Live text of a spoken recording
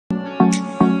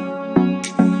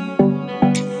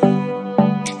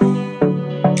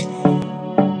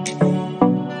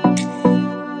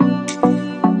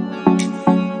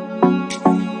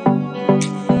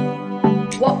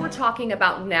talking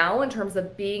about now in terms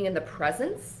of being in the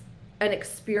presence and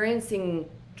experiencing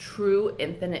true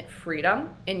infinite freedom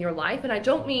in your life. And I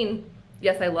don't mean,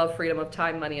 yes, I love freedom of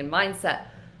time, money, and mindset,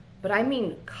 but I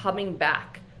mean coming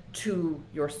back to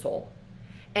your soul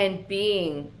and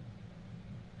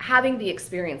having the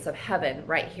experience of heaven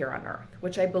right here on earth,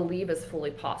 which I believe is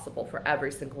fully possible for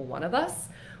every single one of us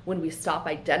when we stop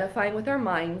identifying with our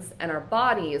minds and our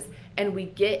bodies and we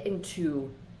get into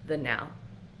the now,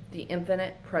 the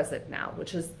infinite present now,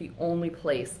 which is the only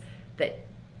place that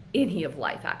any of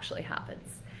life actually happens.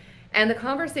 And the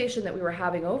conversation that we were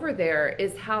having over there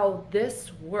is how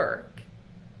this work,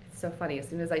 it's so funny, as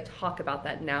soon as I talk about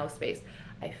that now space,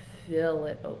 I feel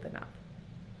it open up.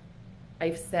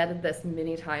 I've said this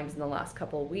many times in the last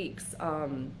couple of weeks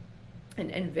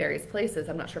in various places.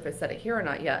 I'm not sure if I said it here or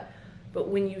not yet, but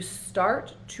when you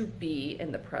start to be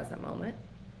in the present moment,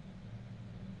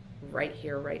 right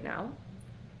here, right now,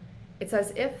 it's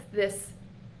as if this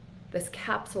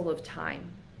capsule of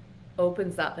time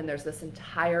opens up and there's this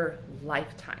entire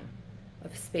lifetime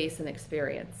of space and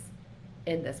experience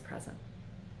in this present.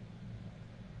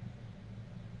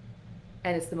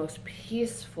 And it's the most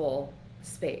peaceful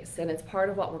space. And it's part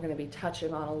of what we're going to be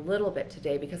touching on a little bit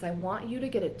today, because I want you to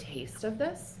get a taste of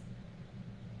this.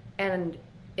 And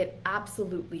it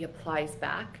absolutely applies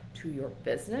back to your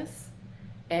business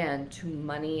and to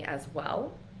money as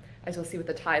well. As you'll see with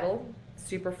the title,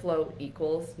 Superflow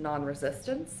equals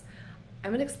non-resistance. I'm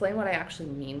going to explain what I actually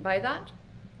mean by that,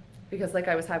 because like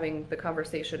I was having the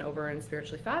conversation over in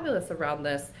Spiritually Fabulous around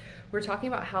this, we're talking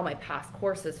about how my past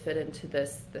courses fit into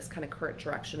this kind of current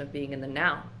direction of being in the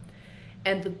now.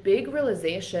 And the big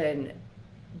realization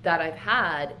that I've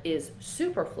had is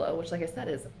Superflow, which like I said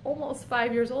is almost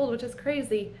 5 years old, which is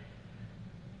crazy.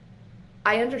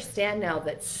 I understand now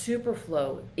that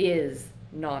Superflow is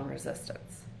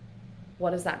non-resistance. What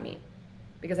does that mean?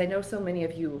 Because I know so many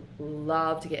of you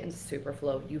love to get into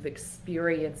Superflow. You've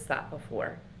experienced that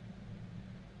before.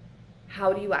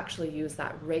 How do you actually use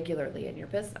that regularly in your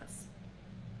business?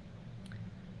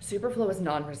 Superflow is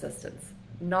non-resistance.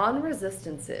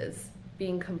 Non-resistance is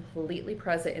being completely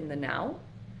present in the now,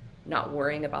 not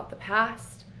worrying about the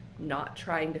past, not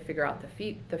trying to figure out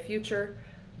the future,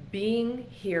 being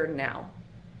here now.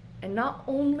 And not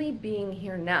only being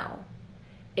here now,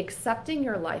 accepting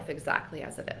your life exactly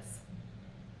as it is.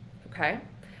 Okay?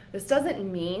 This doesn't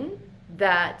mean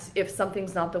that if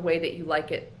something's not the way that you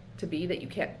like it to be, that you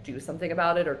can't do something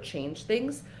about it or change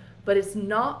things, but it's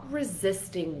not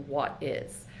resisting what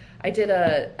is. I did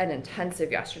an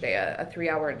intensive yesterday, a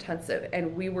 3-hour intensive,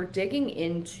 and we were digging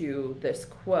into this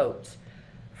quote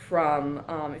from,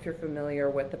 if you're familiar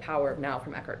with The Power of Now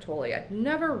from Eckhart Tolle. I'd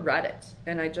never read it,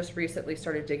 and I just recently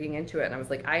started digging into it, and I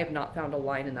was like, I have not found a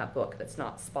line in that book that's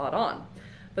not spot on.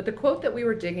 But the quote that we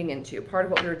were digging into, part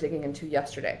of what we were digging into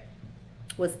yesterday,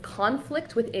 was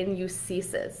conflict within you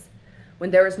ceases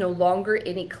when there is no longer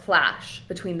any clash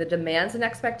between the demands and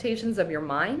expectations of your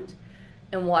mind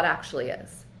and what actually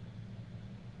is.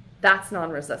 That's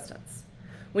non-resistance.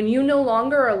 When you no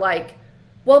longer are like,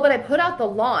 well, but I put out the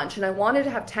launch and I wanted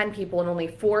to have 10 people and only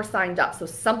 4 signed up, so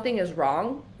something is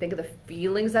wrong. Think of the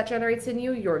feelings that generates in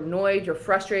you. You're annoyed, you're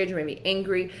frustrated, you're maybe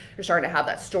angry. You're starting to have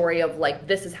that story of like,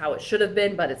 this is how it should have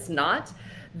been, but it's not.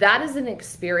 That is an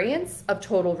experience of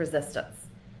total resistance.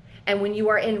 And when you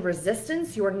are in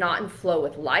resistance, you are not in flow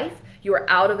with life. You are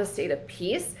out of a state of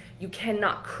peace. You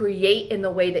cannot create in the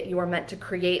way that you are meant to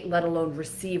create, let alone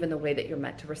receive in the way that you're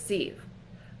meant to receive.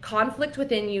 Conflict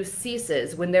within you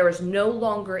ceases when there is no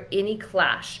longer any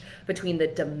clash between the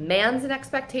demands and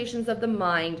expectations of the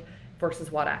mind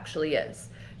versus what actually is.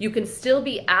 You can still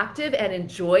be active and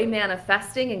enjoy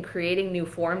manifesting and creating new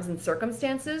forms and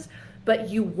circumstances, but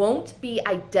you won't be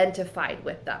identified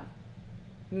with them.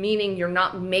 Meaning you're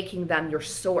not making them your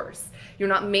source. You're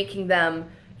not making them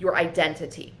your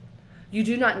identity. You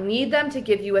do not need them to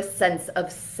give you a sense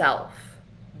of self.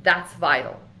 That's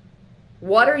vital.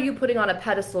 What are you putting on a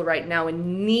pedestal right now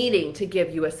and needing to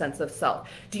give you a sense of self?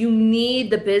 Do you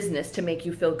need the business to make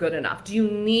you feel good enough? Do you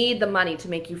need the money to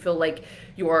make you feel like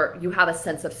you have a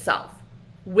sense of self?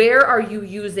 Where are you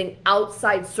using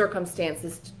outside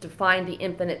circumstances to define the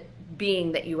infinite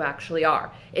being that you actually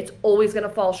are? It's always going to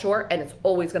fall short and it's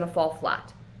always going to fall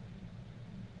flat.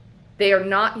 They are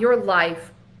not your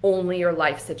life, only your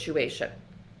life situation.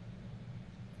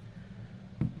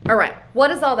 All right, what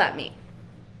does all that mean?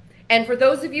 And for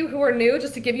those of you who are new,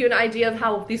 just to give you an idea of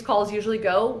how these calls usually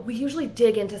go, we usually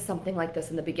dig into something like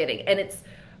this in the beginning, and it's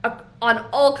on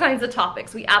all kinds of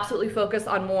topics. We absolutely focus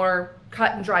on more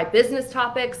cut and dry business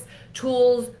topics,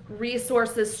 tools,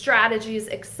 resources, strategies,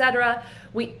 etc.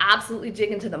 We absolutely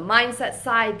dig into the mindset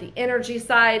side, the energy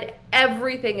side,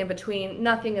 everything in between.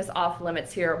 Nothing is off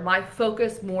limits here. My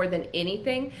focus more than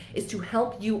anything is to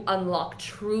help you unlock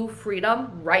true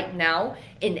freedom right now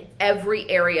in every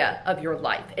area of your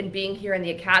life. And being here in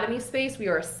the Academy space, we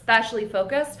are especially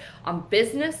focused on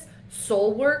business,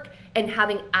 soul work, and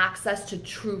having access to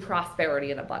true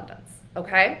prosperity and abundance,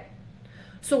 okay?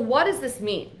 So what does this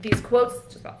mean? These quotes,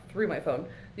 just about threw my phone,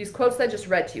 these quotes that I just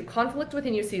read to you. Conflict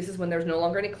within you ceases when there's no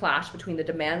longer any clash between the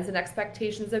demands and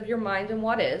expectations of your mind and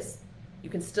what is.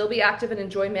 You can still be active and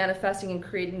enjoy manifesting and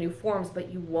creating new forms,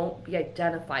 but you won't be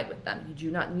identified with them. You do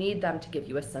not need them to give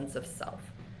you a sense of self.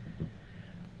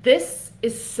 This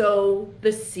is so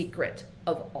the secret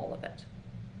of all of it,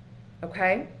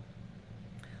 okay?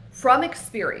 From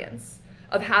experience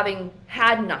of having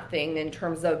had nothing in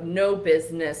terms of no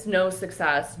business, no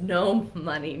success, no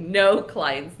money, no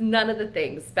clients, none of the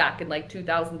things back in like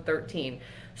 2013,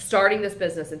 starting this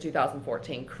business in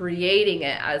 2014, creating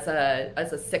it as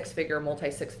a six-figure,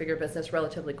 multi-six-figure business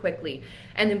relatively quickly,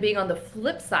 and then being on the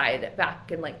flip side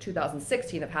back in like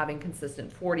 2016 of having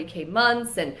consistent 40K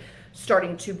months and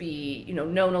starting to be, you know,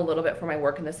 known a little bit for my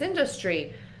work in this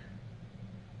industry.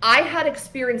 I had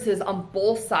experiences on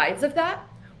both sides of that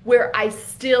where I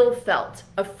still felt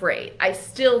afraid. I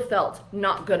still felt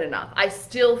not good enough. I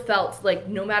still felt like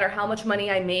no matter how much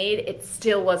money I made, it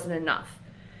still wasn't enough.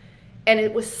 And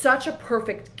it was such a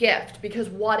perfect gift because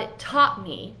what it taught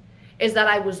me is that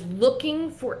I was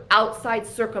looking for outside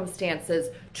circumstances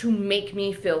to make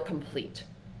me feel complete.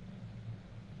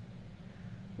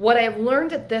 What I've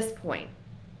learned at this point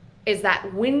is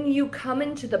that when you come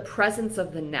into the presence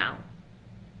of the now,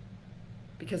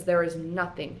 because there is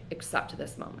nothing except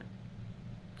this moment.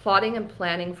 Plotting and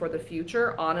planning for the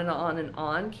future on and on and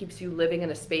on keeps you living in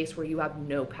a space where you have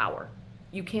no power.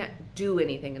 You can't do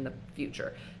anything in the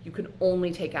future. You can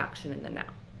only take action in the now.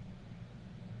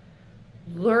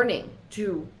 Learning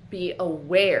to be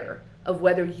aware of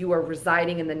whether you are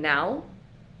residing in the now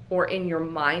or in your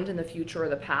mind in the future or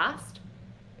the past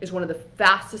is one of the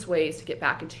fastest ways to get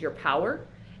back into your power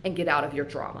and get out of your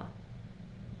drama.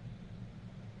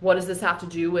 What does this have to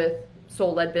do with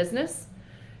soul-led business?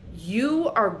 You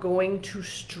are going to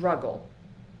struggle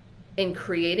in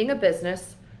creating a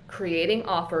business, creating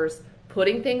offers,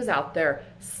 putting things out there,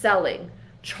 selling,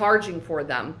 charging for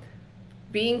them,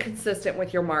 being consistent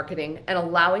with your marketing, and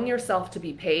allowing yourself to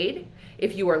be paid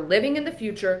if you are living in the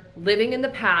future, living in the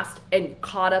past, and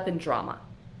caught up in drama.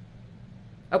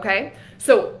 Okay?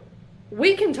 So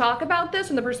we can talk about this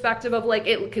from the perspective of like,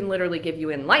 it can literally give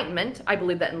you enlightenment. I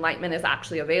believe that enlightenment is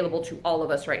actually available to all of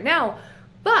us right now.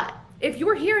 But if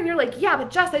you're here and you're like, yeah,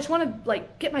 but Jess, I just want to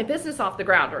like get my business off the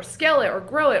ground or scale it or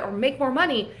grow it or make more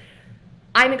money,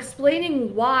 I'm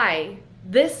explaining why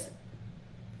this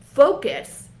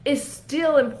focus is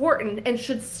still important and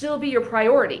should still be your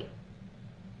priority.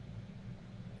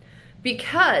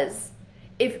 Because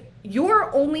if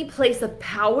your only place of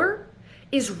power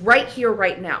is right here,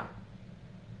 right now,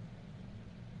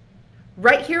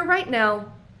 right here, right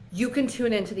now, you can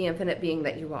tune into the infinite being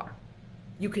that you are.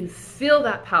 You can feel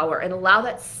that power and allow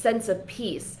that sense of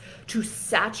peace to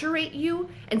saturate you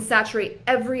and saturate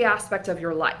every aspect of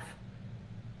your life.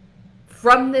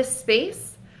 From this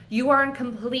space, you are in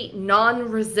complete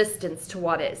non-resistance to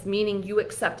what is, meaning you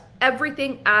accept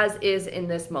everything as is in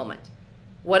this moment.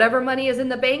 Whatever money is in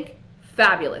the bank,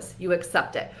 fabulous, you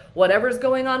accept it. Whatever's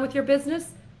going on with your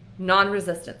business,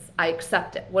 non-resistance, I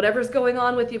accept it. Whatever's going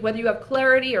on with you, whether you have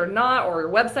clarity or not, or your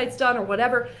website's done or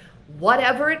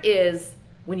whatever it is,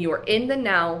 when you are in the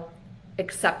now,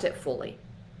 accept it fully.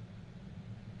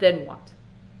 Then what?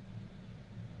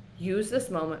 Use this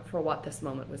moment for what this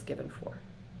moment was given for.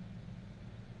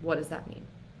 What does that mean?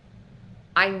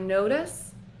 I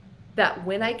notice that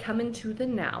when I come into the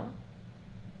now,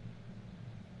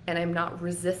 and I'm not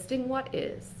resisting what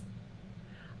is,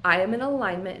 I am in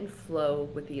alignment and flow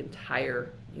with the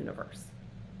entire universe.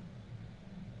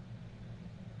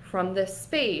 From this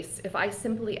space, if I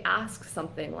simply ask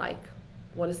something like,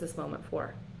 what is this moment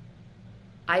for?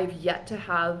 I've yet to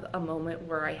have a moment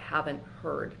where I haven't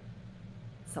heard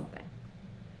something.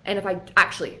 And if I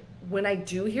actually, when I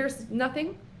do hear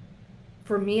nothing,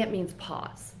 for me it means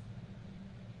pause.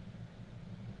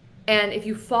 And if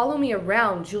you follow me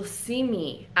around, you'll see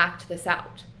me act this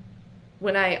out.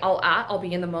 When I'll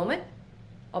be in the moment,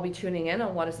 I'll be tuning in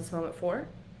on what is this moment for.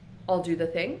 I'll do the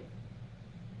thing.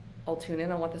 I'll tune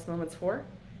in on what this moment's for.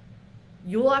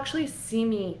 You'll actually see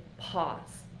me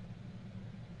pause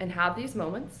and have these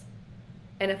moments.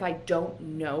 And if I don't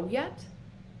know yet,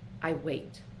 I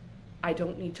wait. I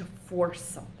don't need to force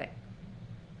something.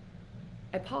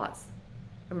 I pause.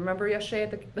 I remember yesterday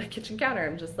at the kitchen counter,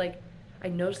 I'm just like, I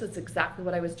noticed that's exactly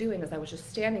what I was doing, as I was just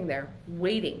standing there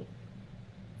waiting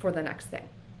for the next thing.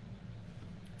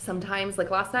 Sometimes,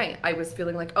 like last night, I was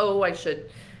feeling like, oh, I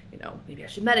should, maybe I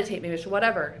should meditate, maybe I should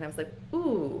whatever. And I was like,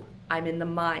 ooh, I'm in the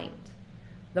mind.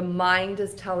 The mind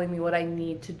is telling me what I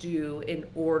need to do in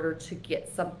order to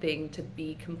get something to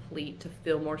be complete, to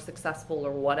feel more successful,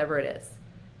 or whatever it is.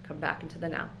 Come back into the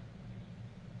now.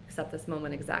 Accept this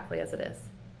moment exactly as it is.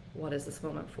 What is this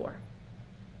moment for?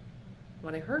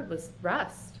 What I heard was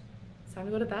rest. It's time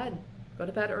to go to bed. Go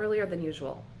to bed earlier than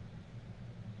usual.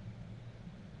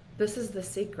 This is the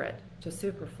secret to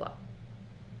Superflow.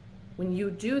 When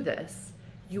you do this,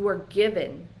 you are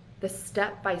given the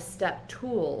step-by-step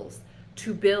tools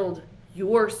to build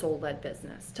your soul-led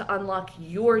business, to unlock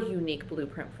your unique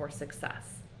blueprint for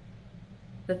success.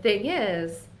 The thing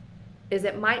is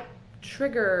it might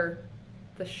trigger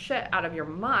the shit out of your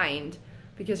mind,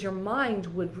 because your mind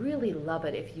would really love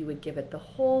it if you would give it the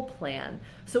whole plan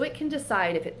so it can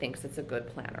decide if it thinks it's a good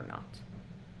plan or not.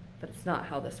 But it's not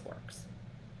how this works.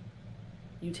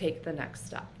 You take the next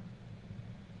step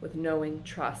with knowing,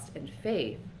 trust, and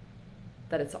faith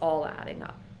that it's all adding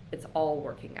up. It's all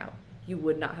working out. You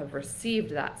would not have received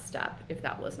that step if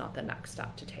that was not the next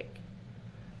step to take.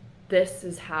 This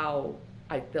is how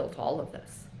I've built all of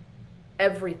this.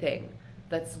 Everything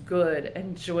that's good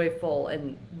and joyful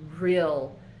and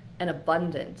real and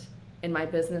abundant in my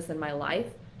business and my life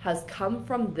has come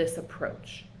from this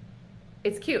approach.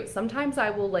 It's cute. Sometimes I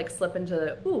will slip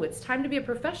into, ooh, it's time to be a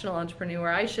professional entrepreneur.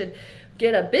 I should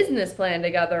get a business plan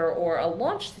together or a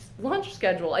launch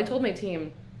schedule. I told my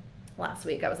team last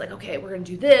week, I was like, okay, we're going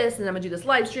to do this, and I'm going to do this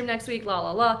live stream next week, la,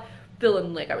 la, la,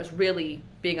 feeling like I was really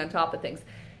being on top of things.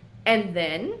 And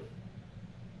then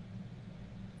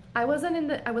I wasn't in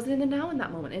the now in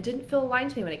that moment. It didn't feel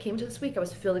aligned to me. When it came to this week, I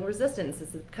was feeling resistance.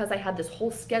 It's because I had this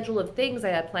whole schedule of things I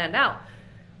had planned out.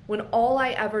 When all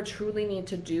I ever truly need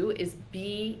to do is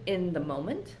be in the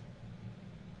moment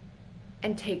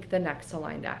and take the next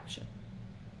aligned action.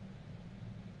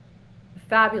 The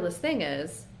fabulous thing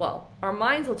is, well, our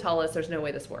minds will tell us there's no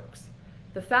way this works.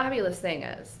 The fabulous thing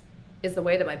is the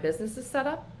way that my business is set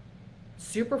up.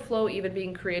 Superflow even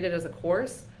being created as a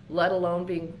course, let alone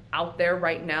being out there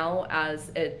right now as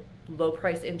a low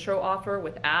price intro offer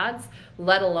with ads,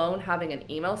 let alone having an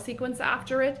email sequence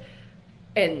after it,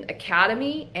 an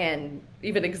academy, and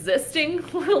even existing,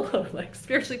 let alone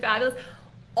spiritually fabulous.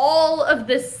 All of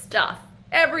this stuff,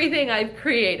 everything I've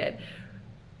created,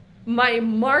 my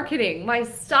marketing, my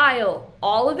style,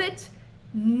 all of it,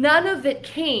 none of it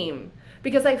came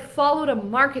because I followed a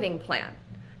marketing plan.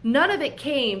 None of it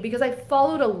came because I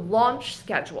followed a launch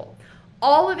schedule.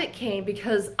 All of it came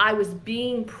because I was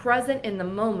being present in the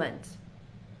moment,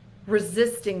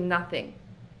 resisting nothing,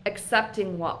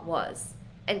 accepting what was,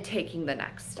 and taking the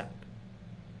next step.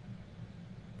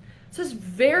 So it's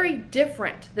very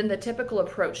different than the typical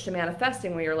approach to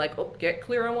manifesting, where you're like, oh, get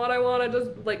clear on what I want to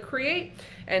just create,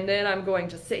 and then I'm going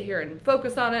to sit here and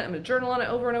focus on it. I'm going to journal on it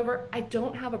over and over. I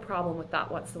don't have a problem with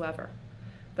that whatsoever.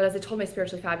 But as I told my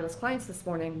spiritually fabulous clients this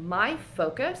morning, my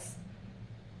focus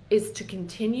is to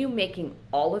continue making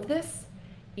all of this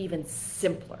even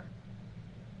simpler.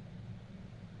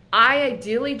 I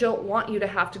ideally don't want you to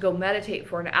have to go meditate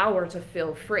for an hour to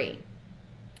feel free.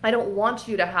 I don't want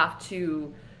you to have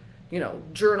to,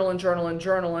 journal and journal and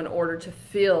journal in order to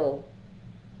feel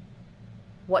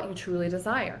what you truly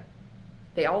desire.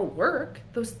 They all work.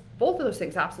 Both of those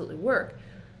things absolutely work.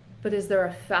 But is there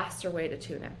a faster way to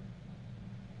tune in?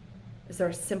 Is there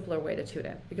a simpler way to tune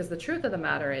in? Because the truth of the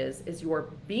matter is your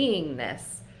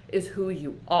beingness is who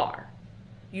you are.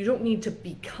 You don't need to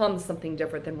become something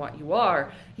different than what you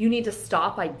are. You need to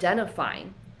stop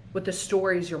identifying with the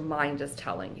stories your mind is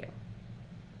telling you.